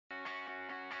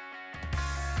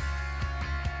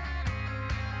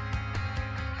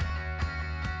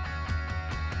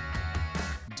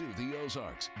Do the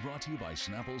Ozarks, brought to you by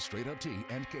Snapple Straight Up Tea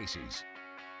and Casey's.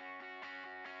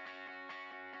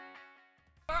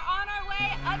 We're on our way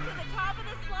up to the top of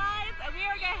the slides, and we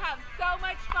are going to have so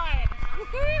much fun.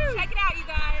 Check it out, you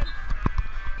guys.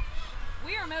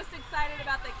 We are most excited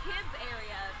about the kids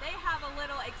area. They have a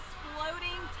little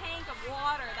exploding tank of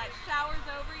water that showers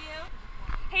over you.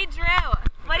 Hey Drew,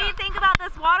 what do you think about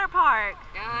this water park?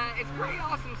 It's pretty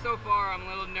awesome so far. I'm a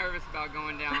little nervous about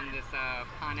going down this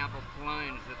pineapple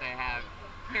plunge that they have.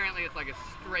 Apparently it's like a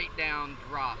straight down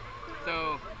drop.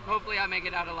 So hopefully I make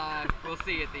it out alive. We'll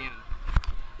see at the end.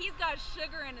 He's got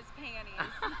sugar in his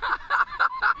panties.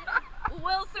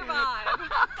 We'll survive.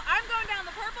 I'm going down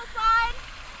the purple side,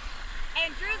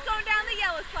 and Drew's going down the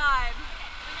yellow side.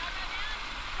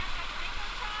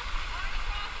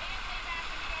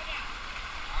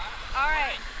 All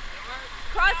right.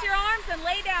 Cross your arms and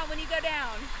lay down when you go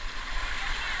down.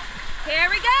 Here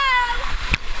we go.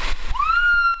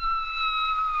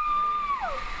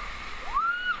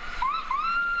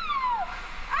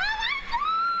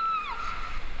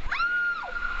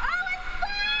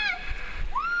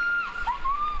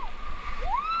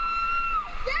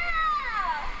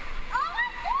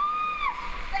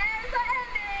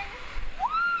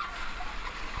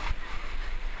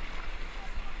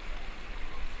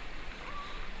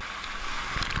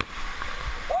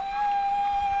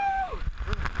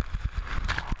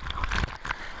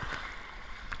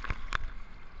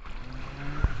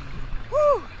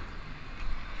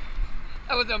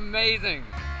 That was amazing.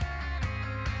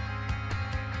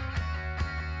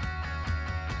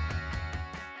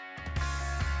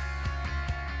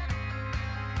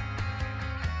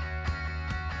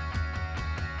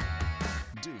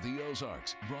 Do the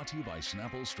Ozarks, brought to you by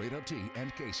Snapple Straight Up Tea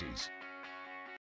and Casey's.